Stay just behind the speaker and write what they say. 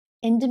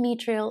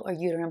endometrial or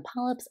uterine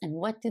polyps, and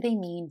what do they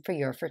mean for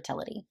your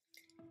fertility?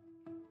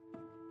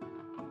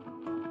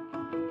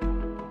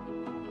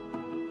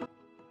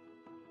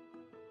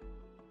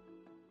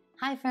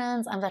 Hi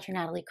friends, I'm Dr.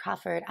 Natalie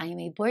Crawford. I am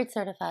a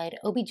board-certified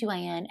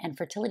OBGYN and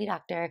fertility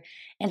doctor,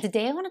 and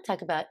today I want to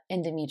talk about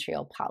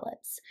endometrial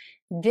polyps.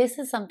 This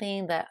is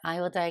something that I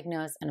will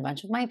diagnose in a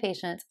bunch of my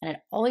patients, and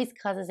it always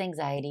causes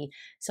anxiety,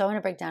 so I want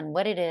to break down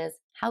what it is,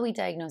 how we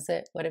diagnose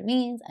it, what it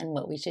means, and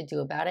what we should do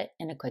about it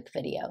in a quick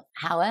video.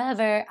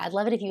 However, I'd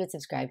love it if you would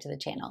subscribe to the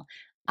channel.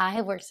 I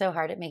have worked so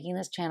hard at making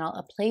this channel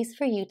a place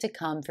for you to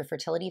come for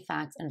fertility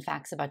facts and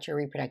facts about your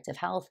reproductive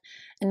health.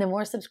 And the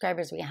more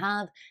subscribers we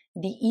have,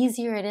 the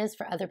easier it is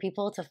for other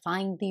people to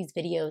find these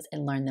videos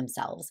and learn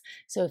themselves.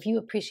 So if you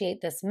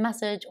appreciate this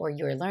message or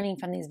you're learning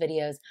from these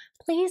videos,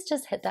 please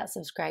just hit that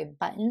subscribe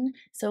button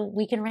so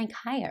we can rank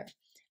higher.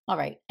 All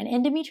right, an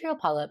endometrial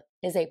polyp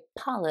is a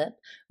polyp,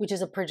 which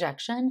is a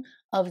projection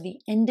of the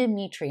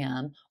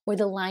endometrium or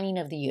the lining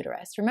of the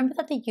uterus. Remember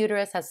that the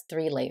uterus has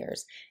 3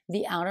 layers.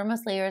 The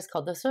outermost layer is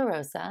called the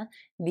serosa.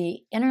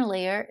 The inner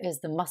layer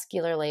is the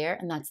muscular layer,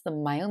 and that's the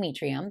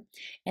myometrium.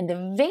 And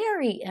the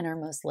very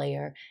innermost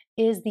layer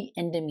is the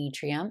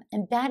endometrium,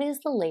 and that is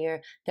the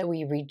layer that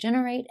we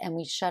regenerate and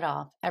we shut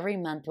off every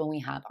month when we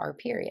have our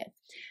period.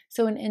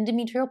 So an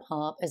endometrial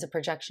polyp is a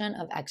projection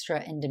of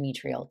extra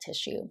endometrial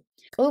tissue.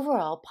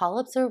 Overall,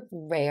 polyps are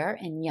rare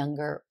in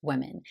younger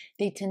women.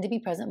 They tend to be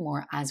present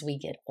more as we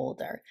get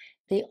older.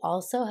 They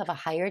also have a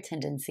higher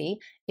tendency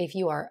if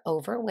you are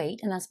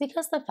overweight, and that's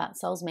because the fat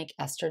cells make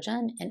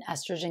estrogen, and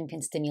estrogen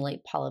can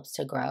stimulate polyps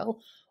to grow.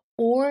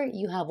 Or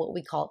you have what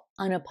we call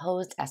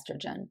unopposed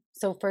estrogen.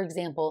 So for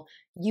example,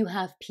 you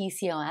have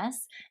PCOS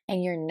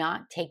and you're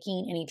not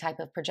taking any type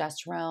of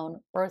progesterone,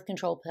 birth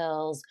control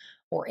pills,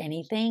 or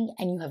anything,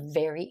 and you have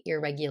very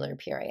irregular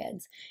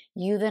periods.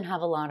 You then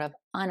have a lot of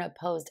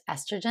unopposed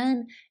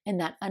estrogen, and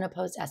that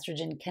unopposed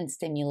estrogen can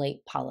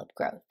stimulate polyp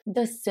growth.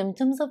 The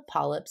symptoms of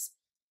polyps,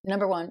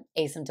 number 1,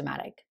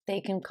 asymptomatic. They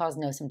can cause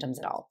no symptoms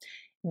at all.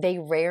 They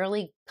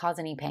rarely cause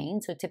any pain,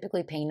 so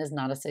typically pain is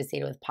not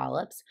associated with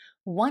polyps.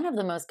 One of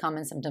the most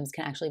common symptoms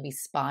can actually be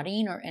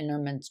spotting or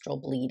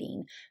intermenstrual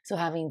bleeding, so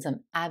having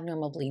some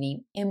abnormal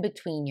bleeding in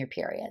between your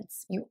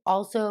periods. You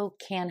also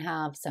can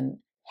have some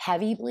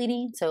heavy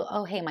bleeding, so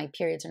oh hey, my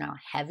periods are now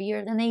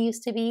heavier than they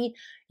used to be.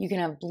 You can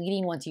have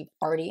bleeding once you've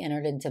already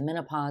entered into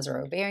menopause or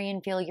ovarian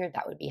failure.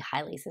 That would be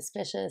highly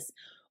suspicious.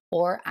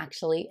 Or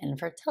actually,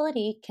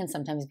 infertility can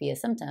sometimes be a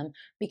symptom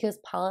because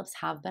polyps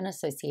have been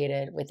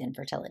associated with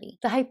infertility.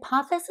 The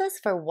hypothesis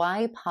for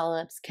why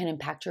polyps can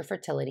impact your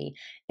fertility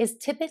is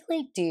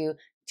typically due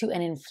to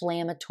an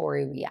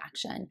inflammatory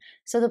reaction.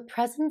 So the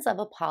presence of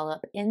a polyp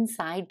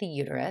inside the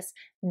uterus,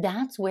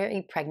 that's where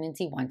a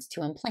pregnancy wants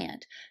to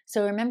implant.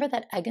 So remember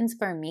that egg and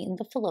sperm meet in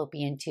the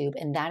fallopian tube,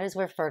 and that is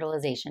where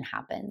fertilization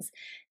happens.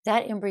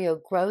 That embryo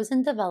grows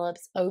and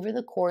develops over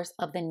the course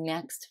of the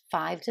next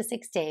 5 to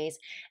 6 days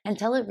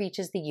until it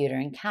reaches the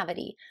uterine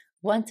cavity.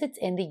 Once it's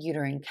in the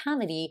uterine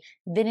cavity,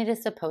 then it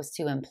is supposed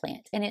to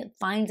implant, and it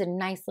finds a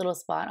nice little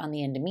spot on the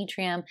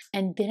endometrium,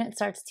 and then it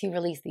starts to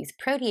release these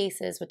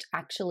proteases, which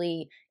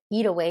actually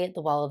eat away at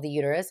the wall of the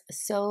uterus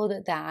so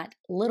that that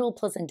little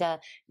placenta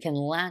can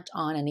latch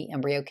on and the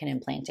embryo can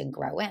implant and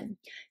grow in.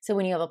 So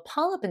when you have a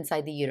polyp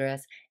inside the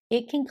uterus,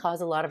 it can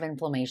cause a lot of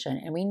inflammation.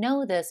 And we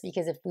know this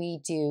because if we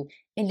do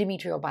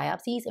endometrial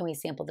biopsies and we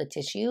sample the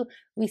tissue,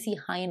 we see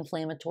high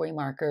inflammatory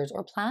markers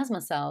or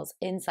plasma cells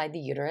inside the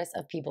uterus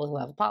of people who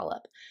have a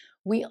polyp.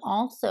 We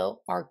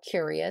also are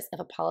curious if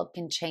a polyp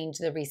can change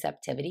the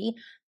receptivity.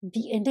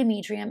 The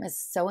endometrium is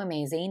so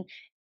amazing.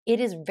 It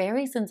is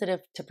very sensitive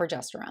to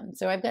progesterone.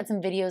 So I've got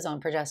some videos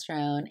on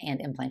progesterone and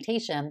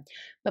implantation,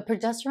 but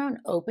progesterone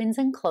opens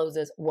and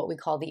closes what we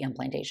call the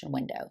implantation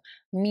window,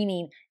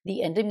 meaning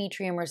the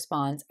endometrium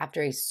responds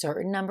after a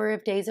certain number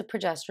of days of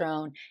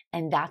progesterone,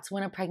 and that's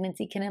when a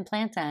pregnancy can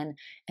implant in,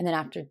 and then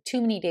after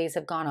too many days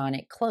have gone on,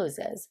 it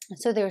closes.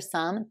 So there's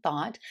some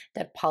thought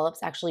that polyps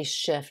actually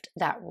shift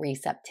that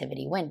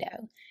receptivity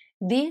window.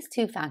 These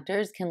 2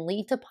 factors can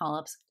lead to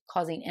polyps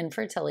causing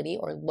infertility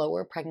or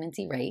lower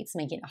pregnancy rates,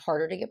 making it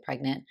harder to get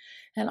pregnant,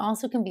 and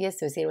also can be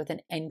associated with an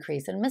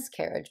increase in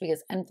miscarriage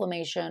because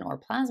inflammation or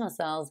plasma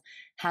cells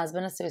has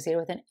been associated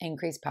with an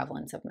increased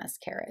prevalence of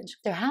miscarriage.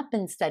 There have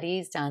been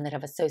studies done that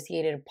have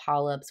associated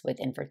polyps with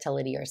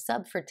infertility or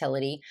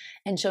subfertility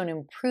and shown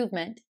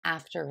improvement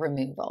after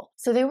removal.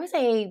 So there was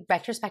a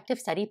retrospective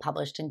study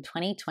published in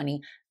 2020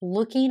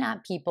 looking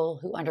at people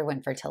who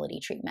underwent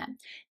fertility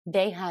treatment.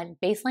 They had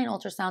baseline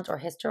ultrasounds or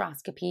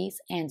hysteroscopies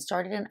and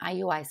started an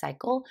IUI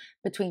cycle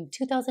between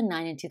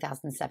 2009 and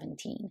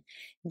 2017.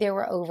 There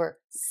were over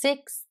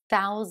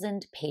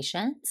 6,000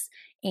 patients,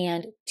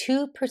 and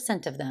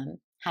 2% of them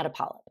had a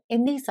polyp.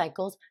 In these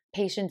cycles,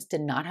 patients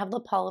did not have the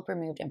polyp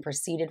removed and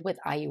proceeded with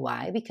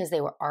IUI because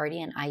they were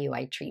already in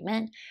IUI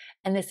treatment.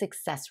 And the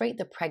success rate,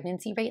 the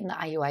pregnancy rate in the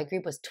IUI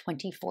group was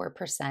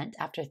 24%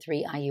 after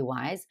 3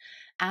 IUIs,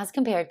 as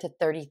compared to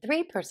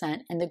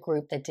 33% in the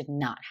group that did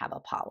not have a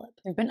polyp.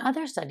 There have been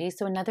other studies.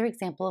 So another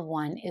example of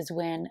one is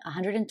when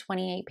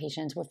 128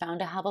 patients were found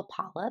to have a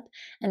polyp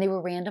and they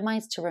were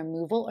randomized to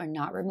removal or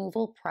not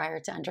removal prior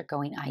to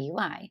undergoing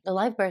IUI. The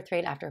live birth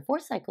rate after 4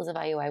 cycles of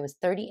IUI was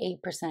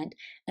 38%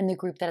 in the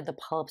group that had the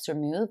polyps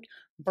removed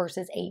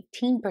versus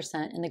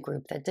 18% in the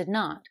group that did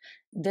not.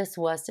 This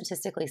was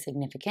statistically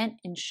significant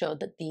and showed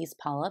that these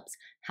polyps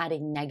had a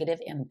negative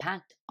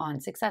impact on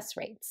success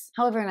rates.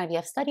 However, in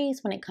IVF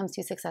studies, when it comes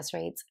to success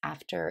rates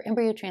after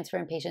embryo transfer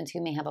in patients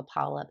who may have a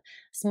polyp,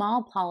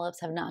 small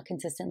polyps have not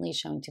consistently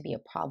shown to be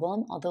a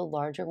problem, although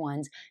larger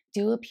ones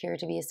do appear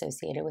to be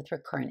associated with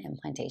recurrent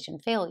implantation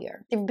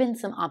failure. There have been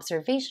some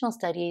observational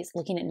studies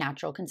looking at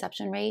natural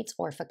conception rates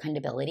or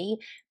fecundability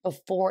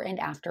before and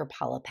after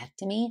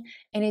polypectomy,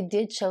 and it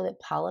did show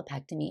that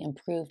polypectomy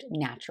improved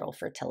natural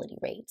fertility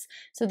rates.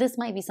 So this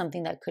might be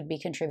something that could be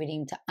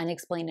contributing to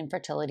unexplained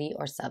infertility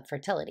or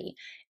subfertility.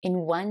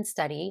 In one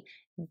study,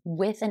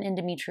 with an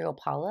endometrial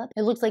polyp,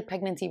 it looks like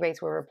pregnancy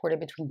rates were reported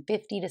between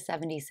 50 to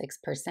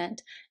 76%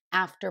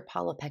 after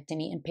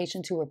polypectomy in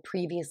patients who were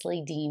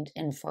previously deemed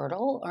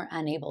infertile or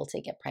unable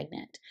to get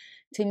pregnant.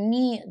 To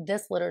me,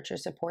 this literature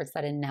supports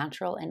that in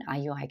natural and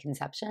IUI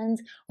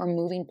conceptions,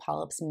 removing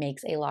polyps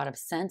makes a lot of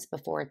sense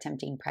before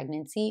attempting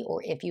pregnancy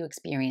or if you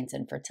experience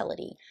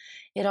infertility.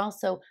 It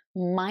also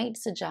might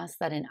suggest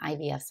that in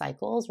IVF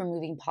cycles,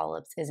 removing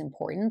polyps is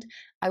important.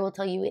 I will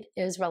tell you it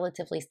is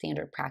relatively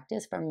standard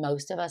practice for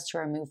most of us to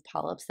remove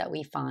polyps that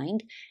we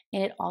find,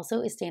 and it also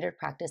is standard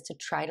practice to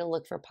try to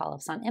look for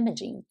polyps on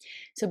imaging.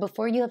 So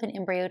before you have an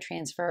embryo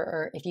transfer,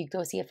 or if you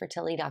go see a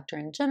fertility doctor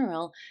in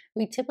general,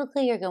 we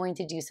typically are going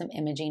to do some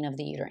imaging of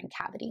the uterine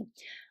cavity.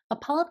 A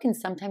polyp can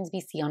sometimes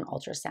be seen on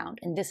ultrasound,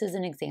 and this is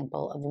an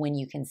example of when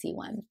you can see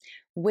one.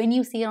 When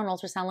you see it on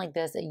ultrasound like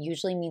this, it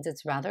usually means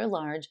it's rather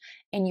large,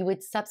 and you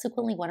would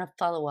subsequently want to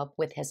follow up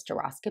with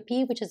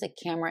hysteroscopy, which is a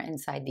camera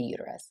inside the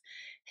uterus.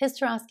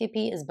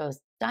 Hysteroscopy is both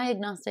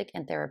diagnostic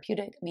and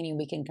therapeutic, meaning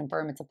we can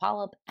confirm it's a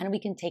polyp and we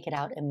can take it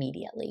out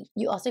immediately.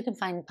 You also can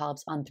find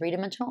polyps on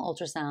 3-dimensional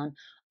ultrasound,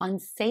 on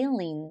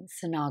saline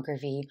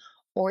sonography,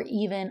 or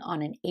even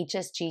on an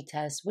HSG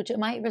test, which it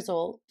might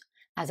result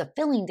as a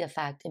filling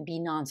defect and be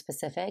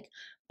nonspecific,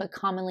 but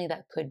commonly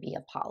that could be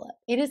a polyp.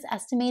 It is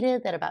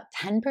estimated that about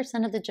 10%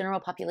 of the general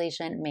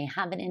population may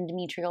have an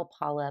endometrial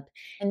polyp,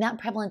 and that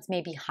prevalence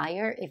may be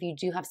higher if you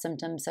do have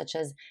symptoms such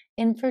as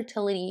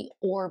infertility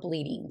or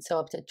bleeding. So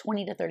up to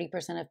 20 to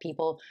 30% of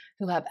people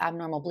who have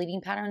abnormal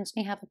bleeding patterns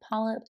may have a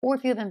polyp, or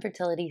if you have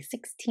infertility,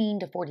 16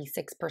 to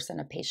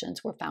 46% of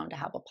patients were found to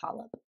have a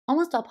polyp.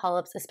 Almost all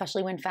polyps,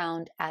 especially when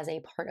found as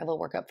a part of a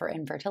workup for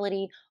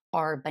infertility,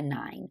 are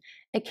benign.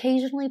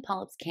 Occasionally,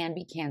 polyps can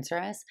be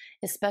cancerous,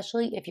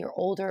 especially if you're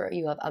older or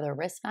you have other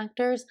risk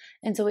factors,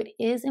 and so it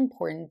is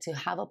important to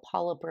have a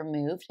polyp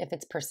removed if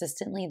it's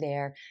persistently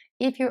there,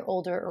 if you're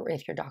older or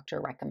if your doctor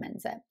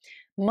recommends it.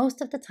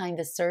 Most of the time,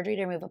 the surgery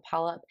to remove a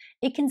polyp,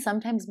 it can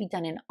sometimes be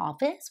done in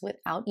office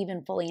without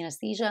even full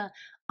anesthesia.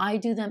 I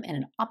do them in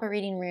an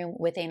operating room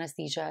with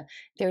anesthesia.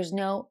 There's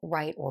no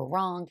right or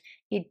wrong.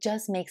 It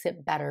just makes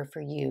it better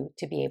for you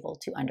to be able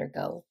to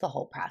undergo the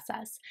whole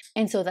process.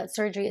 And so that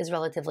surgery is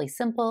relatively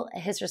simple. A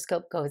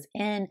hysteroscope goes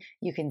in,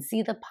 you can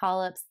see the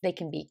polyps. They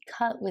can be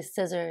cut with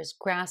scissors,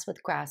 grasped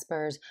with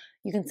graspers.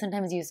 You can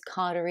sometimes use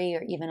cautery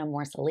or even a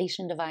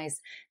morcellation device.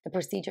 The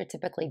procedure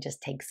typically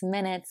just takes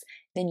minutes.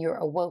 Then you're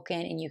awoken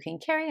and you can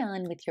carry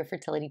on with your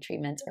fertility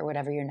treatments or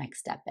whatever your next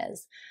step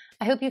is.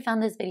 I hope you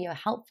found this video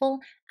helpful.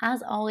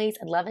 As always,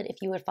 I'd love it if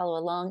you would follow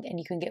along, and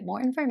you can get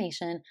more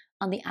information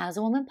on the As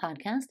a Woman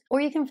podcast,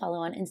 or you can follow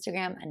on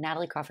Instagram at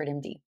Natalie Crawford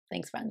MD.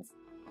 Thanks, friends.